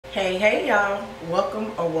Hey y'all,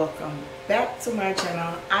 welcome back to my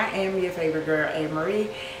channel. I am your favorite girl,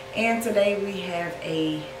 A.MaRee, and today we have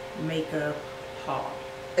a makeup haul.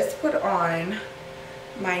 Let's put on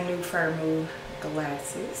my new Firmoo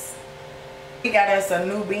glasses. We got us a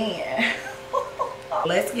new bin.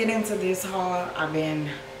 Let's get into this haul. I've been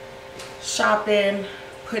shopping,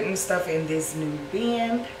 putting stuff in this new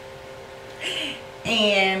bin,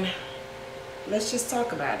 and let's just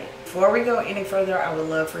talk about it. Before we go any further, I would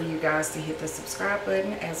love for you guys to hit the subscribe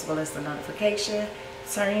button as well as the notification.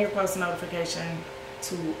 Turn your post notification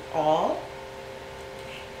to all.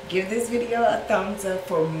 Give this video a thumbs up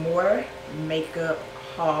for more makeup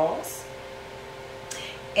hauls.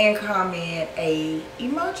 And comment a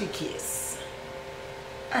emoji kiss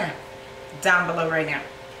down below right now.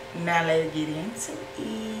 Now let's get into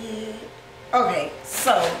it. Okay,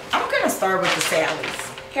 so I'm gonna start with the Sally's.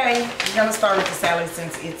 Okay, we're gonna start with the Sally's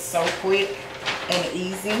since it's so quick and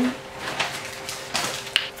easy.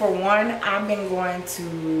 For one, I've been going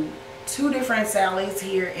to two different Sally's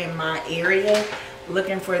here in my area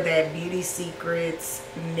looking for that Beauty Secrets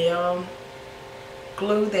nail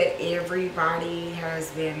glue that everybody has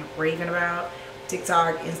been raving about.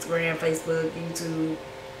 TikTok, Instagram, Facebook, YouTube,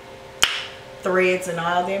 Threads, and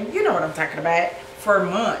all of them. You know what I'm talking about. For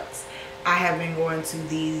months, I have been going to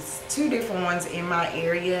these two different ones in my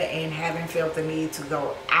area and haven't felt the need to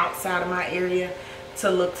go outside of my area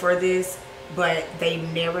to look for this, but they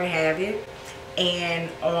never have it. And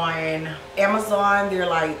on Amazon, they're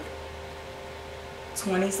like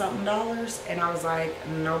 $20-something, and I was like,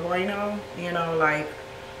 no bueno, you know, like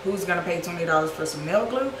who's gonna pay $20 for some nail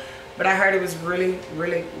glue? But I heard it was really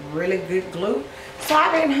good glue. So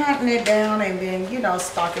I've been hunting it down and been, you know,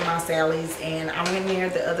 stalking my Sally's. And I went there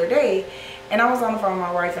the other day and I was on the phone with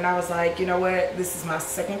my wife and I was like, you know what, this is my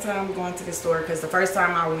second time going to the store, because the first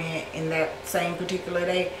time I went in that same particular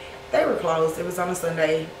day, they were closed. It was on a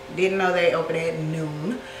Sunday. Didn't know they opened at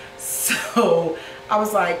noon. So I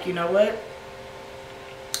was like, you know what,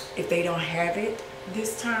 if they don't have it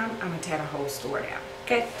this time, I'm gonna tear the whole store down.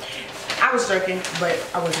 Okay, I was joking, but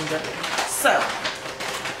I wasn't joking. So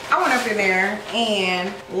I went up in there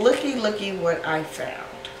and looky what I found.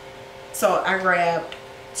 So I grabbed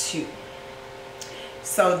two.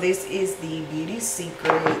 So this is the Beauty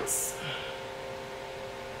Secrets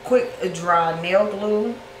quick dry nail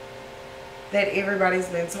glue that everybody's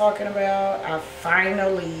been talking about. I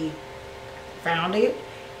finally found it,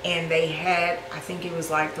 and they had, I think it was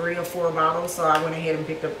like 3 or 4 bottles, so I went ahead and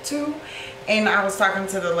picked up 2. And I was talking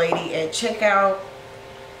to the lady at checkout,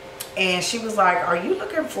 and she was like, are you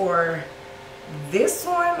looking for this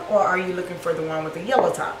one or are you looking for the one with the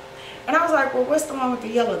yellow top? And I was like, well, what's the one with the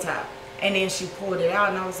yellow top? And then she pulled it out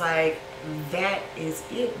and I was like, that is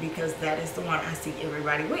it, because that is the one I see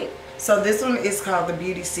everybody with. So this one is called the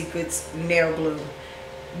Beauty Secrets nail glue.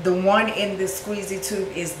 The one in the squeezy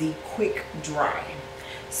tube is the quick dry.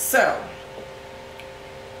 So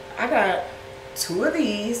I got 2 of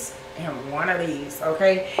these and 1 of these,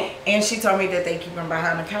 okay? And she told me that they keep them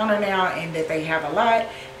behind the counter now and that they have a lot.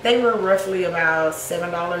 They were roughly about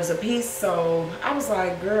 $7 a piece. So I was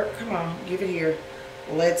like, girl, come on, give it here,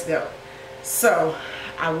 let's go. So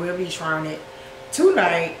I will be trying it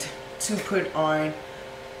tonight to put on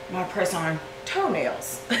my press-on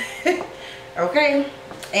toenails. Okay,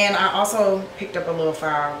 and I also picked up a little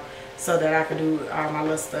file so that I could do all my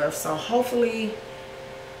little stuff. So hopefully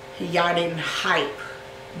y'all didn't hype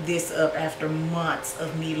this up after months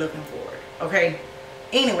of me looking for it. Okay,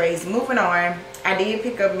 anyways, moving on. I did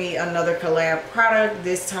pick up me another collab product.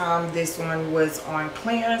 This time this one was on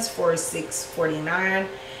clearance for $6.49.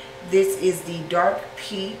 This is the Dark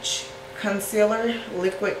Peach Concealer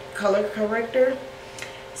Liquid Color Corrector.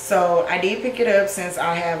 So I did pick it up since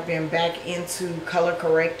I have been back into color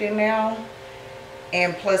correcting now,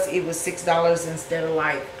 and plus it was $6 instead of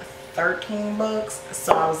like 13 bucks.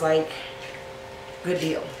 So I was like, good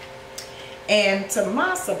deal. And to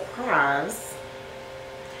my surprise,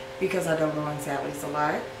 because I don't go on Sally's a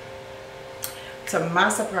lot, to my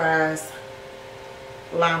surprise,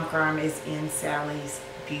 Lime Crime is in Sally's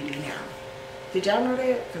Beauty now. Did y'all know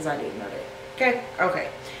that? Because I didn't know that.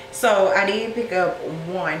 Okay, so I did pick up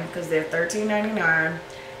 1 because they're $13.99.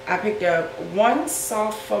 I picked up 1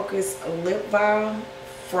 soft focus lip vial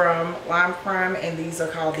from Lime Crime, and these are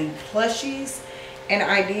called the plushies, and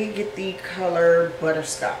I did get the color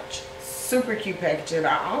Butterscotch. Super cute packaging.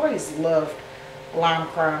 I always loved Lime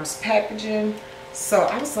Crime's packaging, so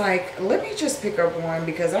I was like, let me just pick up 1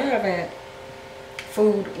 because I haven't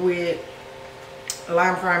food with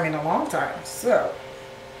Lime Crime in a long time. So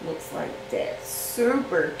looks like that.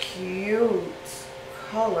 Super cute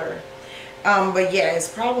color. But yeah, it's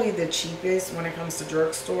probably the cheapest when it comes to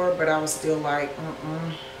drugstore, but I was still like,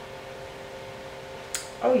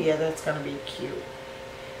 oh yeah, that's gonna be cute.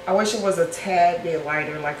 I wish it was a tad bit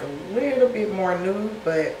lighter, like a little bit more nude,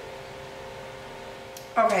 but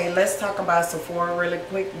okay, let's talk about Sephora really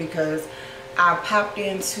quick, because I popped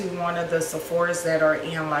into one of the Sephoras that are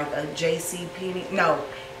in like a JCPenney. No,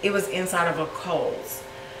 it was inside of a Kohl's.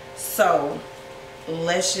 So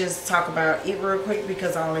let's just talk about it real quick,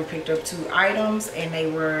 because I only picked up 2 items and they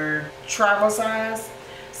were travel size.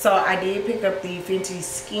 So I did pick up the Fenty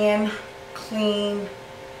Skin Clean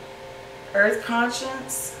Earth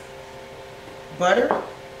Conscience butter,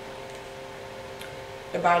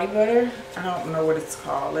 the body butter. I don't know what it's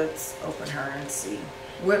called. Let's open her and see.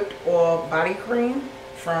 Whipped oil body cream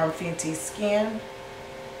from Fenty Skin.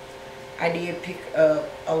 I did pick up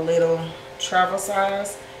a little travel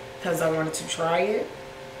size because I wanted to try it.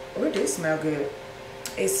 Oh, it did smell good.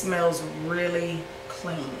 It smells really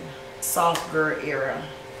clean. Soft girl era.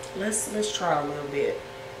 Let's try a little bit.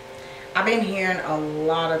 I've been hearing a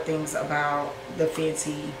lot of things about the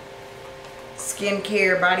Fenty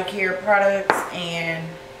skincare, body care products, and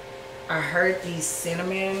I heard the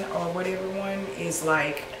cinnamon or whatever one is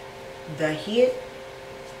like the hit,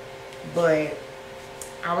 but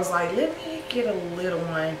I was like, let me get a little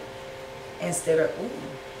one instead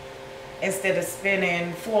of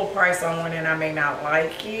spending full price on one and I may not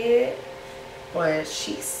like it. But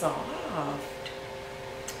she's soft.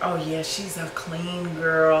 Oh yeah, she's a clean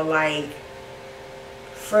girl, like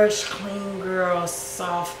fresh clean girl,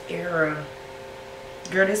 soft era.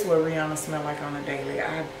 Girl, this is what Rihanna smell like on a daily,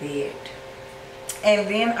 I bet. And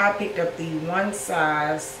then I picked up the One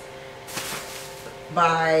Size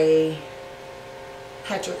by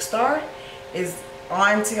Patrick Star. Is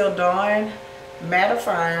On Till Dawn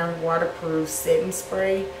mattifying waterproof setting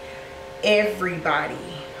spray. Everybody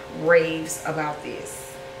raves about this.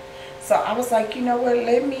 So I was like, you know what,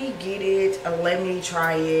 let me get it, let me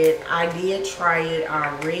try it. I did try it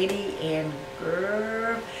already, and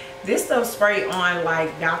girl, this stuff spray on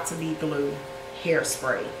like got to be glue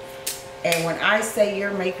hairspray. And when I say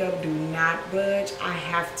your makeup do not budge, I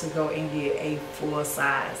have to go and get a full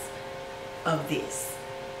size of this.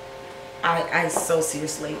 I so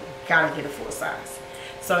seriously gotta get a full size.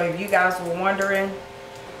 So if you guys were wondering,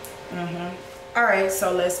 all right,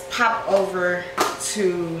 so let's pop over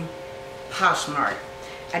to Poshmark.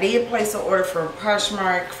 I did place an order from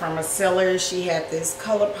Poshmark from a seller. She had this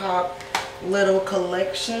ColourPop little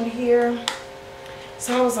collection here.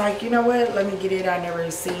 So I was like, you know what, let me get it. I never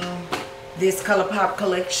seen this ColourPop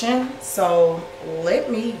collection, so let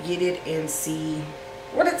me get it and see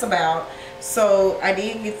what it's about. So I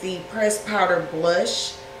did get the pressed powder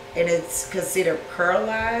blush, and it's considered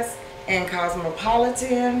pearlized and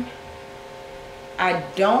cosmopolitan. I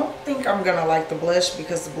don't think I'm gonna like the blush,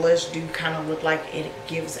 because the blush do kind of look like it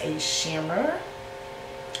gives a shimmer.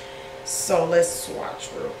 So let's swatch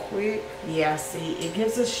real quick. Yeah, see, it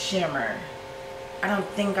gives a shimmer. I don't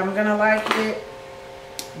think I'm gonna like it,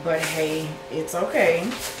 but hey, it's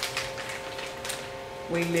okay.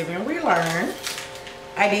 We live and we learn.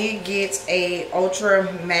 I did get a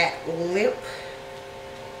ultra matte lip,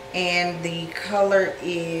 and the color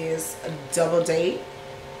is Double Date.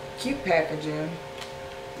 Cute packaging,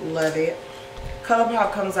 love it.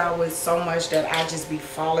 ColourPop comes out with so much that I just be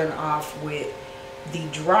falling off with the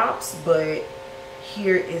drops, but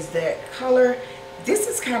here is that color. This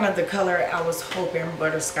is kind of the color I was hoping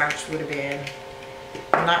Butterscotch would have been.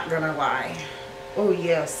 I'm not gonna lie. Oh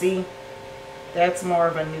yeah, see, that's more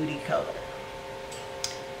of a nudie color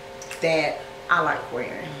that I like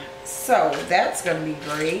wearing. So that's gonna be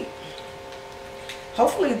great.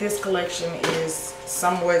 Hopefully this collection is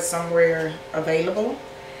somewhere available.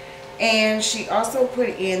 And she also put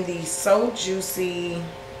in the So Juicy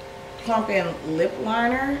Plump-In Lip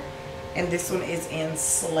Liner, and this one is in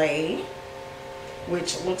Slay,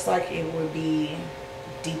 which looks like it would be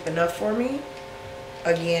deep enough for me.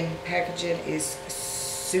 Again, packaging is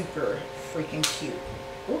super freaking cute.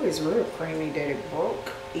 Oh, it's real creamy that it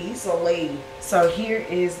broke easily. So here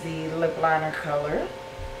is the lip liner color.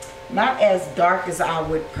 Not as dark as I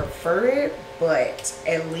would prefer it, but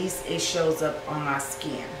at least it shows up on my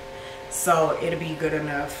skin. So it'll be good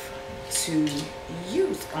enough to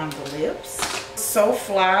use on the lips. So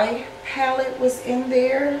Fly palette was in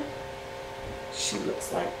there. She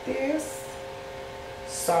looks like this.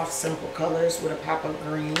 Soft, simple colors with a pop of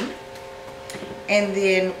green. And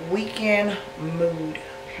then Weekend Mood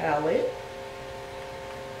palette.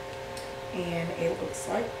 And it looks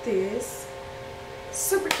like this.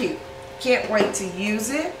 Super cute. Can't wait to use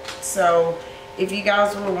it. So if you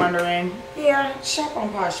guys were wondering, yeah, shop on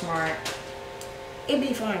Poshmark. It'd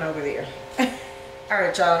be fun over there.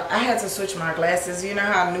 Alright, y'all, I had to switch my glasses. You know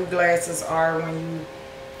how new glasses are when you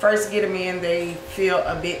first get them in, they feel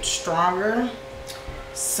a bit stronger.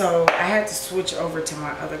 So I had to switch over to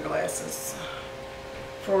my other glasses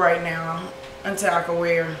for right now until I can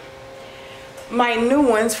wear my new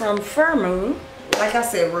ones from Pkwy N. Like I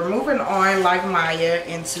said, we're moving on like Maya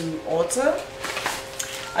into Ulta.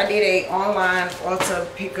 I did a online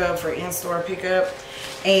Ulta pickup for in-store pickup,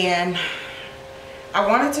 and I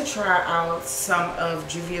wanted to try out some of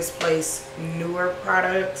Juvia's Place newer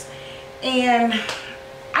products. And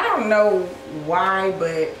I don't know why,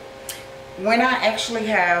 but when I actually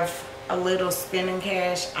have a little spending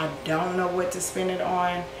cash, I don't know what to spend it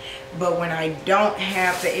on. But when I don't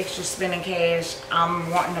have the extra spending cash, I'm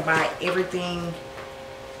wanting to buy everything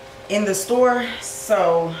in the store.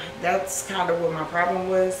 So that's kind of what my problem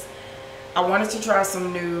was. I wanted to try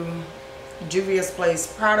some new Juvia's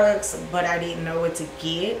Place products, but I didn't know what to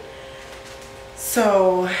get.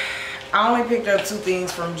 So I only picked up 2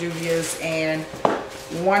 things from Juvia's and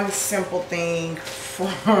 1 simple thing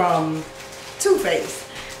from Too Faced.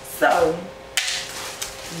 So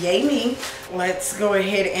yay me. Let's go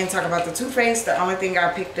ahead and talk about the Too Faced. The only thing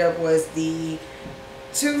I picked up was the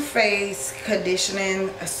Too Faced Conditioning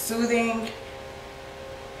Soothing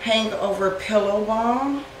Hangover Pillow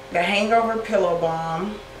Balm. The Hangover Pillow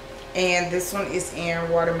Balm. And this one is in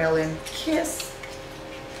Watermelon Kiss.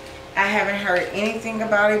 I haven't heard anything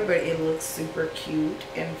about it, but it looks super cute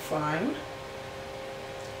and fun.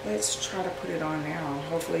 Let's try to put it on now.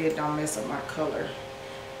 Hopefully it don't mess up my color.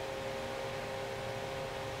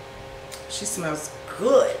 She smells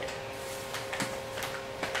good.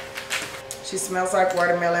 She smells like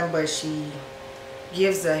watermelon, but she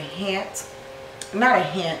gives a hint, not a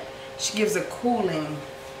hint, she gives a cooling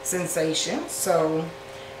sensation. So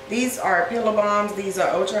these are pillow balms. These are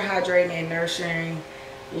ultra hydrating and nourishing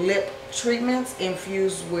lip treatments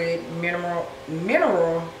infused with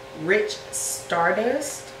mineral rich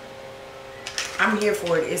stardust. I'm here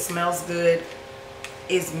for it. It smells good.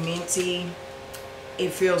 It's minty.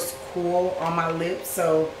 It feels cool on my lips.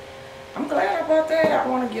 So I'm glad I bought that. I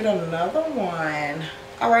want to get another one.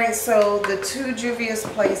 Alright, so the 2 Juvia's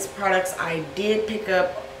Place products I did pick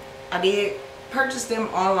up. I did purchase them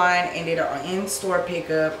online and did an in-store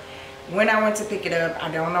pickup. When I went to pick it up, I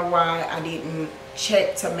don't know why I didn't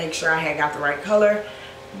check to make sure I had got the right color.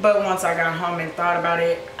 But once I got home and thought about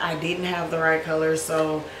it, I didn't have the right color.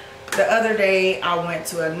 So the other day I went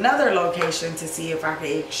to another location to see if I could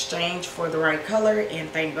exchange for the right color, and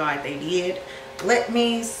thank God they did let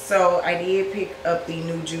me. So I did pick up the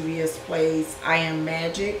new Juvia's Place I Am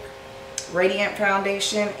Magic Radiant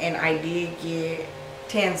Foundation, and I did get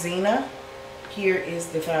Tanzina. Here is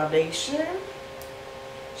the foundation.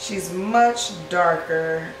 She's much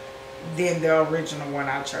darker than the original one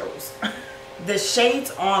I chose. The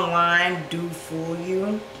shades online do fool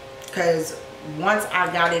you, because once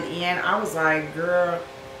I got it in, I was like, girl,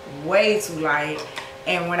 way too light.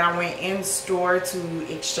 And when I went in store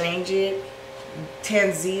to exchange it,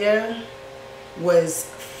 Tanzia was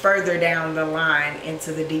further down the line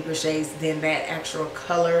into the deeper shades than that actual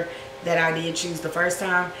color that I did choose the first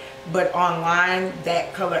time. But online,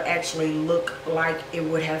 that color actually looked like it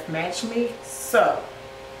would have matched me. So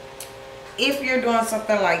if you're doing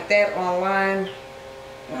something like that online,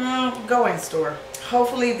 go in store.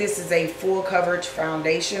 Hopefully this is a full coverage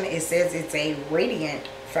foundation. It says it's a radiant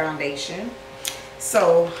foundation.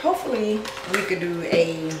 So hopefully we could do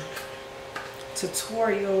a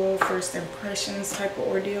tutorial first impressions type of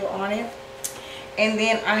ordeal on it. And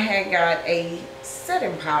then I had got a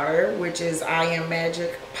setting powder, which is I Am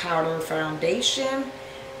Magic Powder Foundation.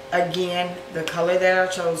 Again, the color that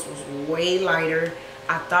I chose was way lighter.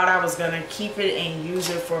 I thought I was going to keep it and use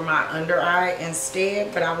it for my under eye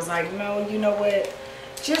instead, but I was like, no, you know what?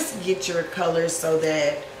 Just get your colors so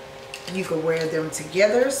that you can wear them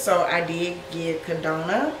together. So I did get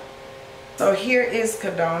Cadona. So here is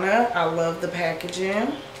Cadona. I love the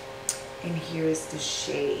packaging. And here is the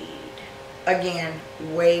shade. Again,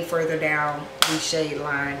 way further down the shade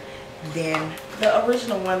line than the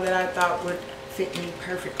original one that I thought would fit me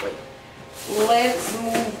perfectly. Let's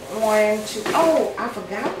move on to, oh, I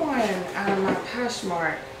forgot one out of my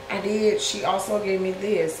Poshmark. I did. She also gave me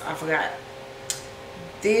this. I forgot.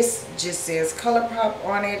 This just says ColourPop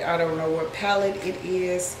on it. I don't know what palette it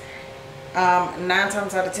is. 9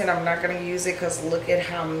 times out of 10 I'm not going to use it because look at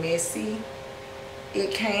how messy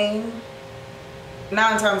it came.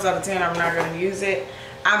 9 times out of 10 I'm not going to use it.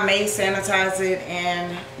 I may sanitize it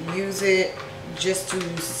and use it just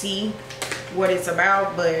to see what it's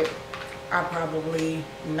about, but I probably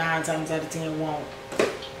 9 times out of 10 won't.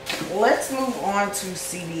 let's move on to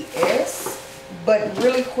CVS. But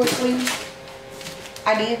really quickly,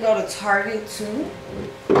 I did go to Target too.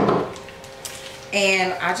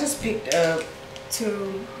 And I just picked up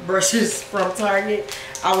 2 brushes from Target.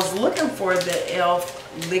 I was looking for the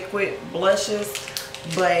e.l.f. liquid blushes,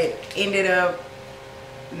 but ended up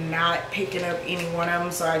not picking up any one of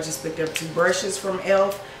them. So I just picked up 2 brushes from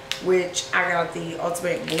e.l.f., which I got the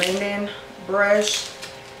Ultimate Blending brush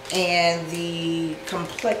and the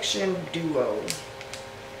Complexion Duo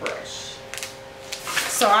brush.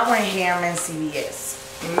 So I went ham in CVS.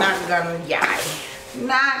 Not gonna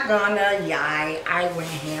lie, I went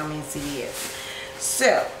ham in CVS.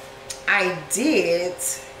 So I did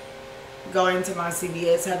go into my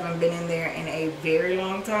CVS. Haven't been in there in a very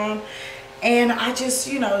long time, and I just,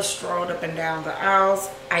 you know, strolled up and down the aisles.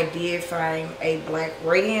 I did find a Black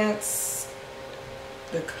Radiance,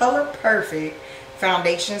 the Color Perfect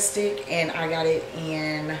foundation stick, and I got it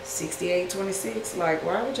in 6826. Like,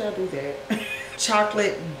 why would y'all do that?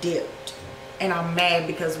 Chocolate dipped. And I'm mad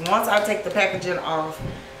because once I take the packaging off,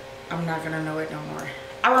 I'm not gonna know it no more.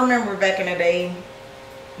 I remember back in the day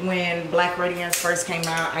when Black Radiance first came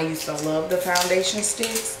out, I used to love the foundation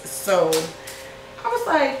sticks. So I was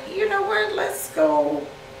like, you know what, let's go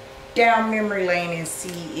down memory lane and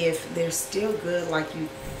see if they're still good like you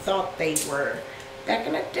thought they were back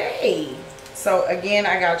in the day. So again,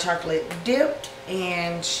 I got chocolate dipped,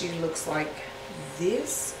 and she looks like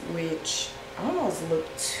this, which almost look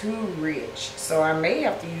too rich, so I may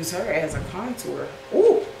have to use her as a contour.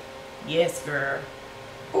 Ooh, yes girl.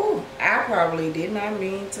 Ooh, I probably did not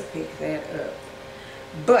mean to pick that up,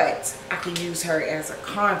 but I can use her as a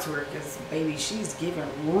contour because baby, she's giving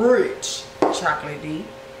rich chocolate deep.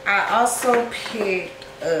 I also picked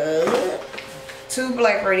up 2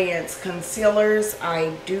 Black Radiance concealers.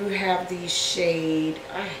 I do have the shade,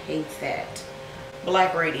 I hate that,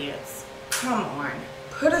 Black Radiance. Come on,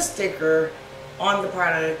 put a sticker on the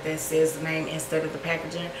product that says the name instead of the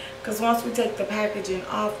packaging, because once we take the packaging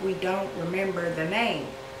off, we don't remember the name.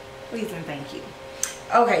 Please and thank you.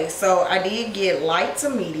 Okay, so I did get light to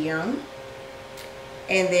medium,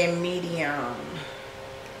 and then medium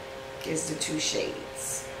is the 2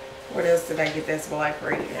 shades. What else did I get that's Black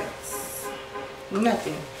Radiance?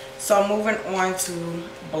 Nothing. So moving on to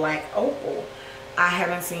Black Opal. I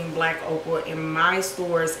haven't seen Black Opal in my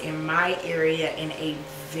stores in my area in a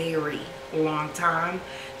very long time,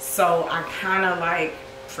 so I kind of like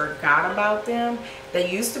forgot about them. They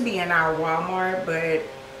used to be in our Walmart, but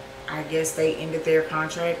I guess they ended their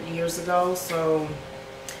contract years ago, so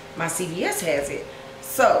my CVS has it.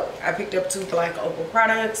 So I picked up 2 Black Opal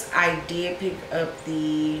products. I did pick up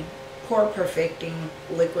the Pore Perfecting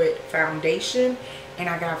liquid foundation, and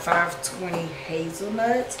I got 520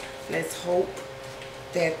 hazelnuts. Let's hope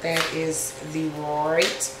that that is the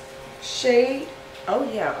right shade. Oh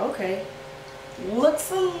yeah, okay.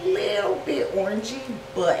 Looks a little bit orangey,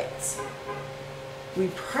 but we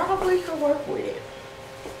probably could work with it.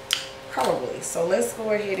 Probably. So let's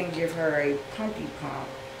go ahead and give her a pumpy pump.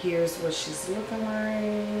 Here's what she's looking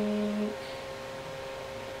like.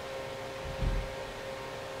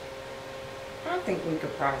 I think we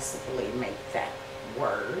could possibly make that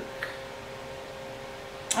work.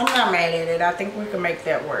 I'm not mad at it. I think we can make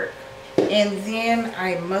that work. And then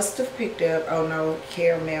I must have picked up, oh no,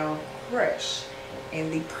 Caramel Crush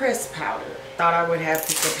and the pressed powder. Thought I would have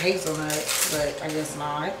picked up hazelnuts, but I guess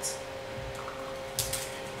not.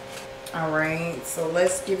 Alright, so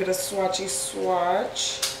let's give it a swatchy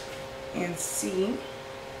swatch and see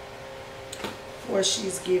what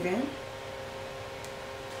she's giving.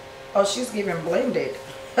 Oh, she's giving blended.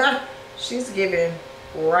 She's giving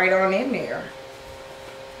right on in there.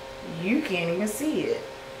 You can't even see it.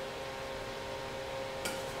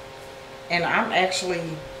 And I'm actually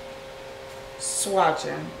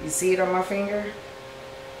swatching. You see it on my finger?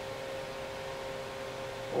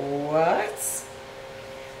 What?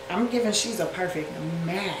 I'm giving she's a perfect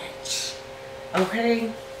match.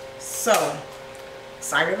 Okay? So,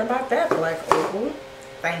 excited about that, Black Opal.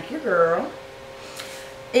 Thank you, girl.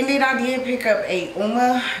 And then I did pick up a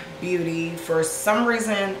Uma Beauty. For some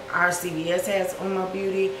reason, our CVS has Uma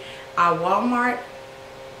Beauty. Our Walmart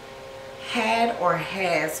had or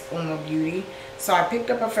has Uma Beauty. So I picked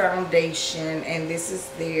up a foundation, and this is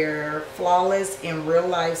their Flawless in Real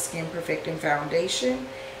Life Skin Perfecting Foundation.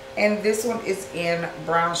 And this one is in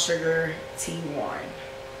Brown Sugar T1.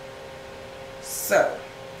 So,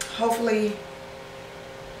 hopefully,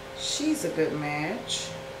 she's a good match.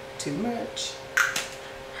 Too much.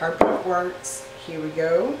 Her pump works. Here we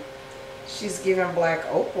go. She's giving Black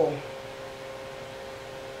Opal.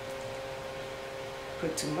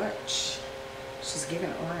 Put too much. She's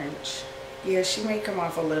giving orange. Yeah, she may come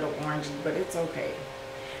off a little orangey, but it's okay.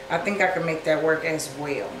 I think I can make that work as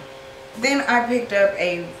well. Then I picked up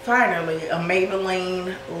finally a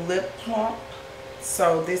Maybelline lip plump.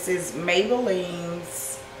 So this is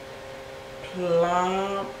Maybelline's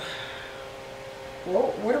plump.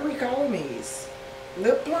 What are we calling these?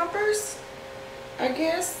 Lip plumpers, I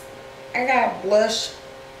guess. I got blush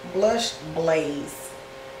blaze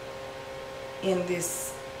in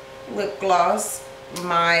this lip gloss.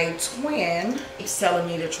 My twin is telling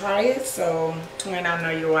me to try it, so twin, I know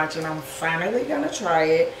you're watching. I'm finally gonna try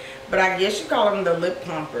it, but I guess you call them the lip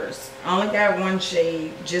plumpers. I only got one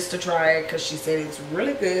shade just to try it because she said it's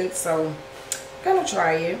really good, so I'm gonna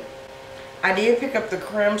try it. I did pick up the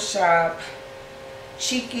Creme Shop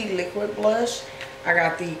Cheeky Liquid Blush. I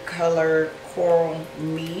got the color Coral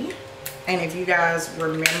Me, and if you guys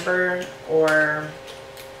remember or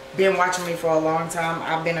been watching me for a long time,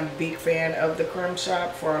 I've been a big fan of the Creme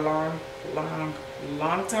Shop for a long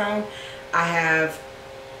time. I have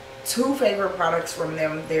two favorite products from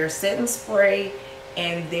them: their setting spray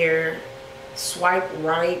and their Swipe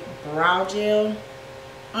Right brow gel.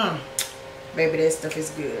 Baby, that stuff is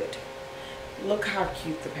good. Look how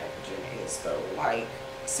cute the packaging is though. Like,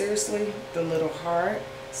 seriously, the little heart.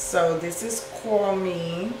 So this is Coral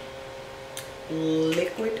Me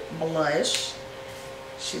liquid blush.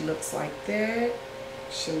 She looks like that.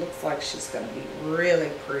 She looks like she's gonna be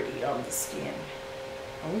really pretty on the skin.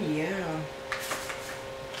 Oh yeah,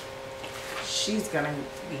 she's gonna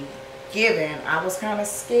be giving. I was kind of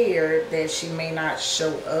scared that she may not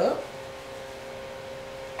show up,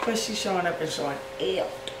 but she's showing up and showing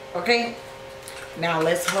out. Okay, now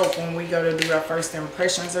let's hope when we go to do our first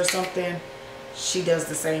impressions or something, she does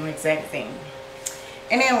the same exact thing.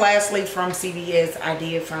 And then lastly, from CVS, I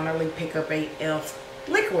did finally pick up a e.l.f.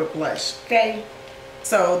 liquid blush. Okay,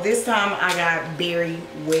 so this time I got Berry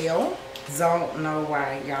Well. Don't know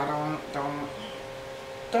why, y'all.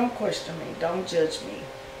 Don't question me, don't judge me.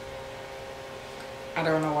 I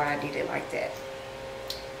don't know why I did it like that,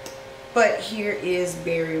 but here is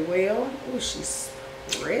Berry Well. Oh, she's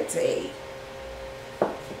pretty.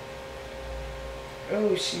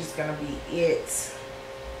 Oh, she's gonna be it.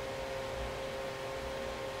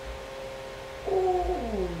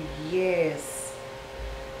 Oh yes.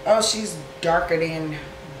 Oh, she's darker than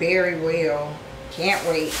Berry Well. Can't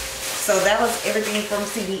wait. So that was everything from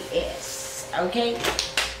CVS. Okay,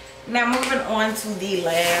 now moving on to the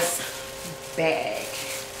last bag.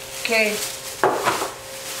 Okay,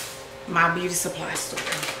 my beauty supply store.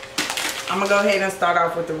 I'm gonna go ahead and start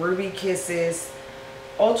off with the Ruby Kisses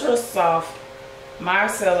Ultra Soft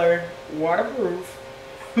Micellar Waterproof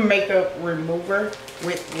Makeup Remover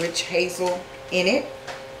with Witch Hazel in it.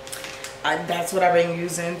 That's what I've been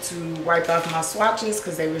using to wipe off my swatches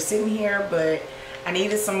because they were sitting here, but I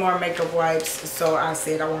needed some more makeup wipes, so I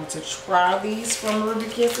said I want to try these from Ruby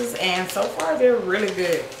Kisses, and so far they're really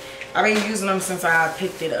good. I've been using them since I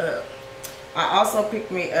picked it up. I also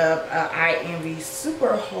picked me up iMovie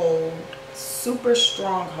Super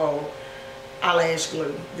Stronghold eyelash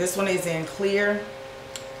glue. This one is in clear.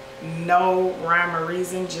 No rhyme or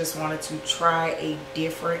reason, just wanted to try a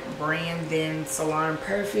different brand than Salon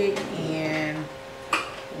Perfect and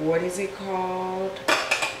what is it called?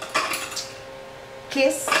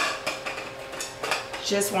 Kiss.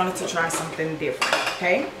 Just wanted to try something different.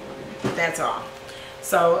 Okay, that's all.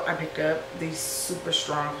 So I picked up the Super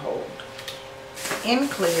Stronghold in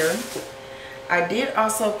clear. I did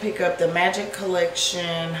also pick up the Magic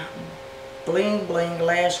Collection Bling Bling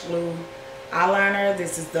Lash Glue eyeliner.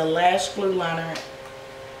 This is the lash glue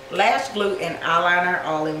and eyeliner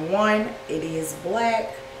all in one. It is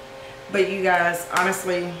black, but you guys,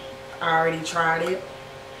 honestly, I already tried it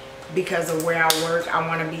because of where I work. I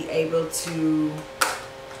want to be able to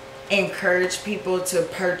encourage people to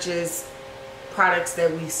purchase products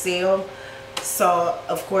that we sell. So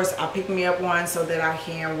of course I picked me up one so that I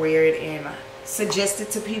can wear it and suggest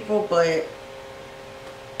it to people, but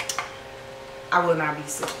I will not be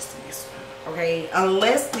suggesting this one, okay?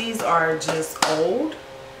 Unless these are just old,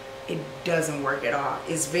 it doesn't work at all.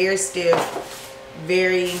 It's very stiff,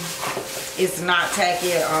 it's not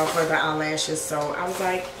tacky at all for the eyelashes. So I was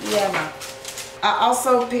like, yeah, no. I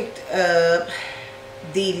also picked up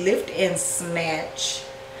the Lift and Snatch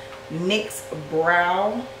NYX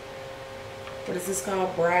Brow, what is this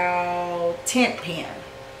called? Brow Tint Pen.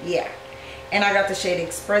 Yeah. And I got the shade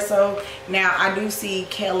Espresso. Now, I do see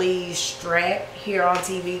Kelly Stratt here on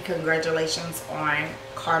TV. Congratulations on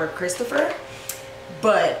Carter Christopher.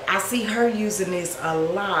 But I see her using this a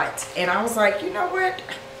lot. And I was like, you know what?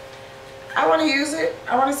 I want to use it.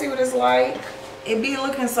 I want to see what it's like. it be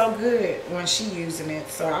looking so good when she using it.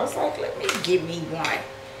 So I was like, let me get me one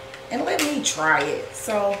and let me try it.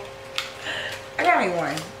 So I got me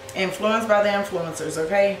one. Influenced by the influencers,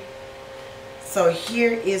 okay? So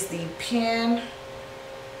here is the pen,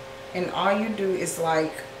 and all you do is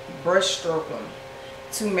like brush stroke them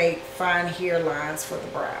to make fine hairlines for the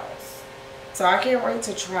brows. So I can't wait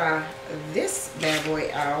to try this bad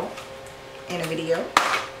boy out in a video.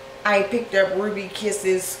 I picked up Ruby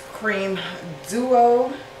Kisses Cream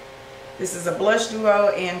Duo. This is a blush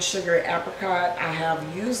duo in Sugar Apricot. I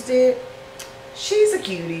have used it. She's a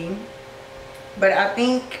cutie, but I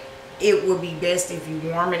think it would be best if you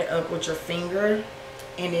warm it up with your finger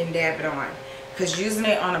and then dab it on, because using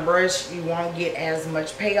it on a brush you won't get as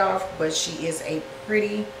much payoff, but she is a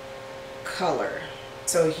pretty color.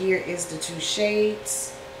 So here is the two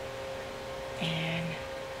shades, and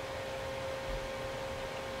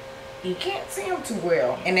you can't see them too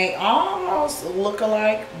well, and they almost look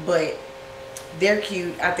alike, but they're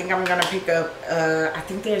cute. I think I'm gonna pick up I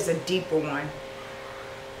think there's a deeper one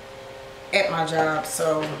at my job,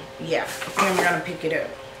 so yeah, I think I'm gonna pick it up.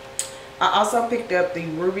 I also picked up the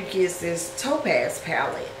Ruby Kisses Topaz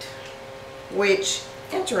palette, which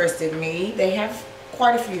interested me. They have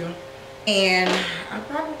quite a few, and I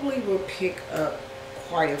probably will pick up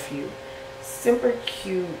quite a few. Super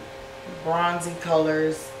cute bronzy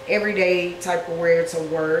colors, everyday type of wear to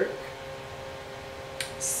work.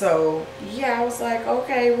 So yeah, I was like,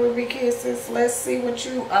 okay, Ruby Kisses, let's see what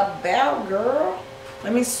you about, girl.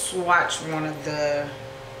 Let me swatch one of the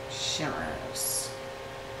shimmers.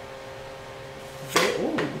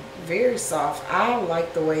 Very soft. I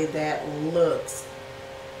like the way that looks.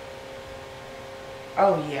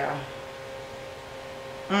 Oh yeah.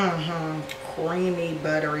 Creamy,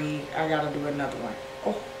 buttery. I gotta do another one.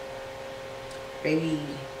 Oh, baby.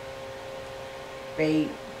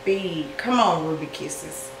 Baby. Come on, Ruby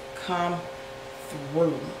Kisses. Come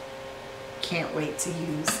through. Can't wait to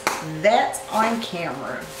use that on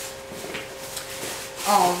camera.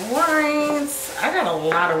 Alright, I got a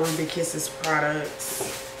lot of Ruby Kisses products.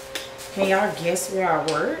 Can y'all guess where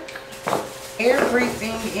I work?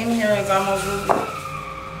 Everything in here is almost Ruby.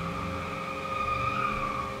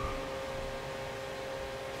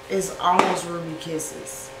 It's almost Ruby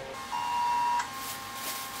Kisses.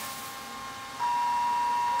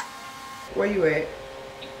 Where you at?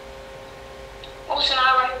 Ocean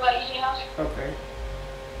I right by your house. Okay.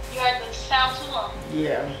 You heard the sound too long.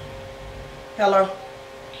 Yeah. Hello?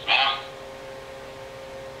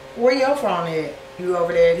 Where your phone at? You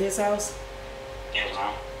over there at his house? Yes,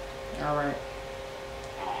 ma'am. Alright.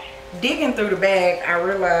 Digging through the bag, I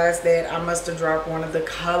realized that I must have dropped one of the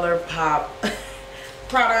ColourPop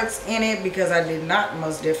products in it, because I did not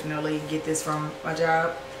most definitely get this from my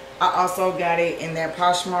job. I also got it in that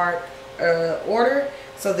Poshmark order.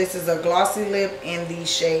 So this is a glossy lip in the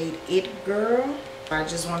shade It Girl. I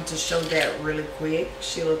just wanted to show that really quick.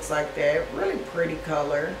 She looks like that. Really pretty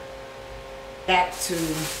color. Back to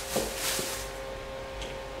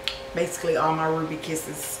basically all my Ruby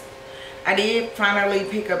Kisses. I did finally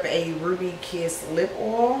pick up a Ruby Kiss lip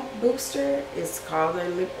oil booster. It's called a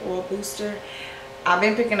lip oil booster. I've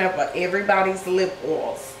been picking up everybody's lip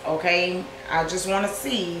oils, okay? I just want to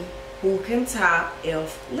see who can top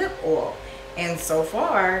e.l.f. lip oil. And so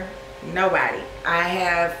far, nobody. I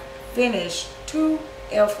have finished 2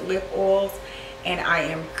 e.l.f. lip oils, and I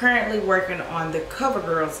am currently working on the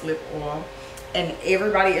CoverGirl's lip oil. And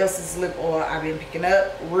everybody else's lip oil I've been picking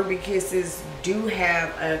up. Ruby Kisses do have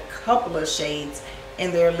a couple of shades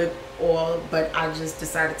in their lip oil, but I just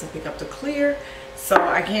decided to pick up the clear. So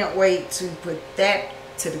I can't wait to put that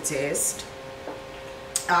to the test.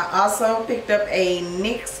 I also picked up a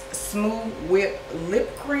NYX Smooth Whip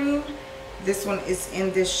Lip Cream. This one is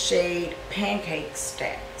in this shade Pancake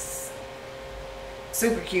Stacks.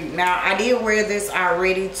 Super cute. Now, I did wear this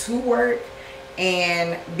already to work,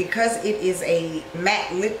 and because it is a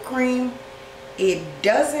matte lip cream, it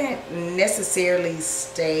doesn't necessarily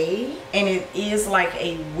stay, and it is like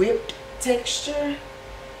a whipped texture.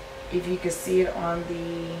 If you can see it on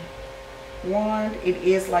the wand, it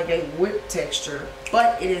is like a whipped texture,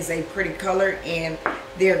 but it is a pretty color, and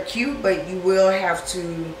they're cute, but you will have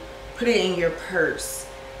to put it in your purse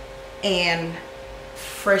and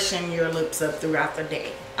freshen your lips up throughout the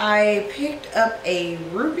day. I picked up a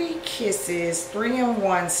Ruby Kisses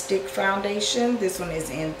 3-in-1 stick foundation. This one is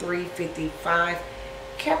in 355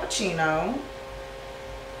 Cappuccino,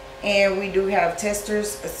 and we do have testers,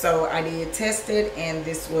 so I did test it, and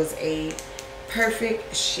this was a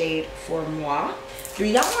perfect shade for moi. Do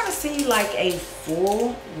y'all want to see like a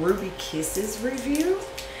full Ruby Kisses review?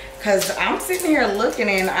 Because I'm sitting here looking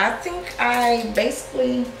and I think I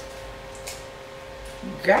basically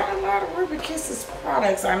got a lot of Ruby Kisses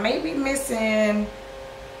products. I may be missing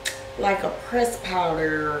like a press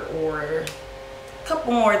powder or a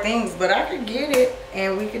couple more things, but I could get it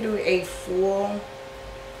and we could do a full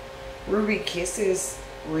Ruby Kisses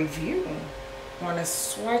review. Want to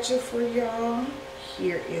swatch it for y'all.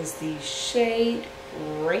 Here is the shade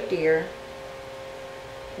right there.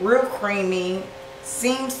 Real creamy,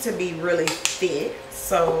 seems to be really thick,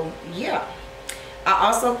 so yeah. I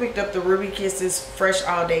also picked up the Ruby Kisses Fresh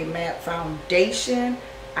All Day Matte Foundation.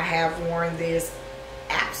 I have worn this,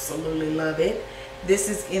 absolutely love it. This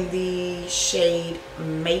is in the shade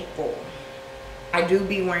Maple. I do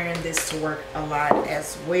be wearing this to work a lot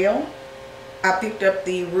as well. I picked up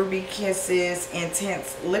the Ruby Kisses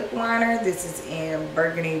Intense Lip Liner. This is in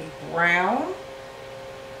Burgundy Brown.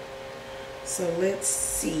 So let's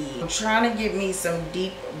see. I'm trying to get me some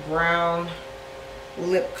deep brown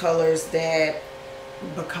lip colors that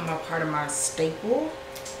become a part of my staple.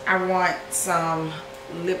 I want some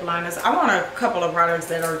lip liners. I want a couple of products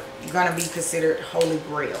that are gonna be considered holy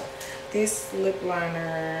grail. This lip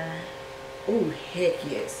liner, ooh, heck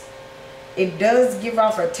yes. It does give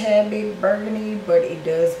off a tad bit burgundy, but it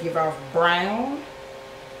does give off brown.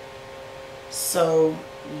 So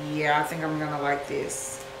yeah, I think I'm gonna like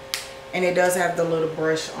this. And it does have the little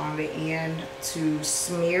brush on the end to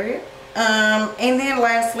smear it. And then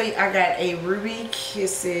lastly, I got a Ruby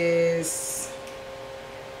Kisses,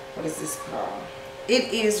 what is this called?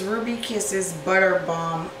 It is Ruby Kisses Butter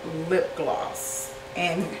Bomb Lip Gloss.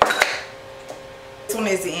 And this one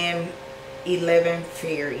is in 11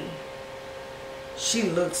 Fairy. She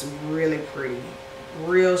looks really pretty.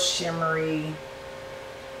 Real shimmery,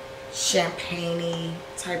 champagne-y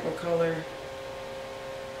type of color.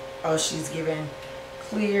 Oh, she's giving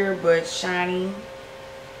clear but shiny.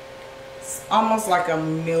 It's almost like a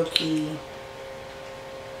milky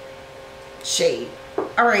shade.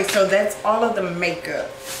 Alright, so that's all of the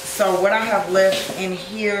makeup. So what I have left in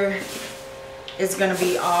here is going to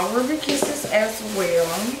be all Ruby Kisses as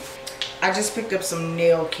well. I just picked up some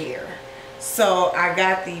nail care. So I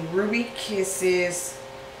got the Ruby Kisses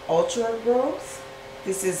Ultra Growth.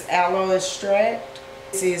 This is Aloe Extract.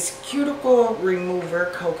 This is Cuticle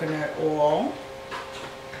Remover Coconut Oil.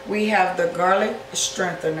 We have the Garlic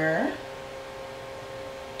Strengthener.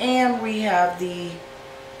 And we have the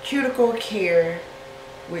Cuticle Care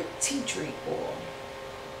with Tea Tree Oil.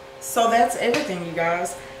 So that's everything, you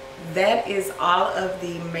guys. That is all of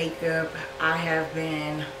the makeup I have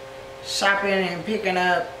been shopping and picking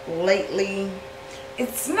up lately.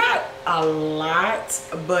 It's not a lot,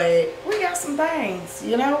 but we got some things,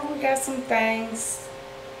 you know, we got some things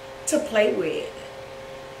to play with.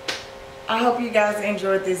 I hope you guys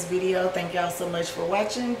enjoyed this video. Thank y'all so much for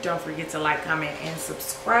watching. Don't forget to like, comment, and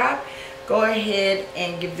subscribe. Go ahead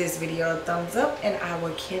and give this video a thumbs up, and I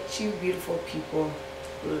will catch you beautiful people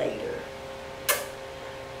later.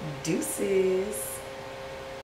 Deuces.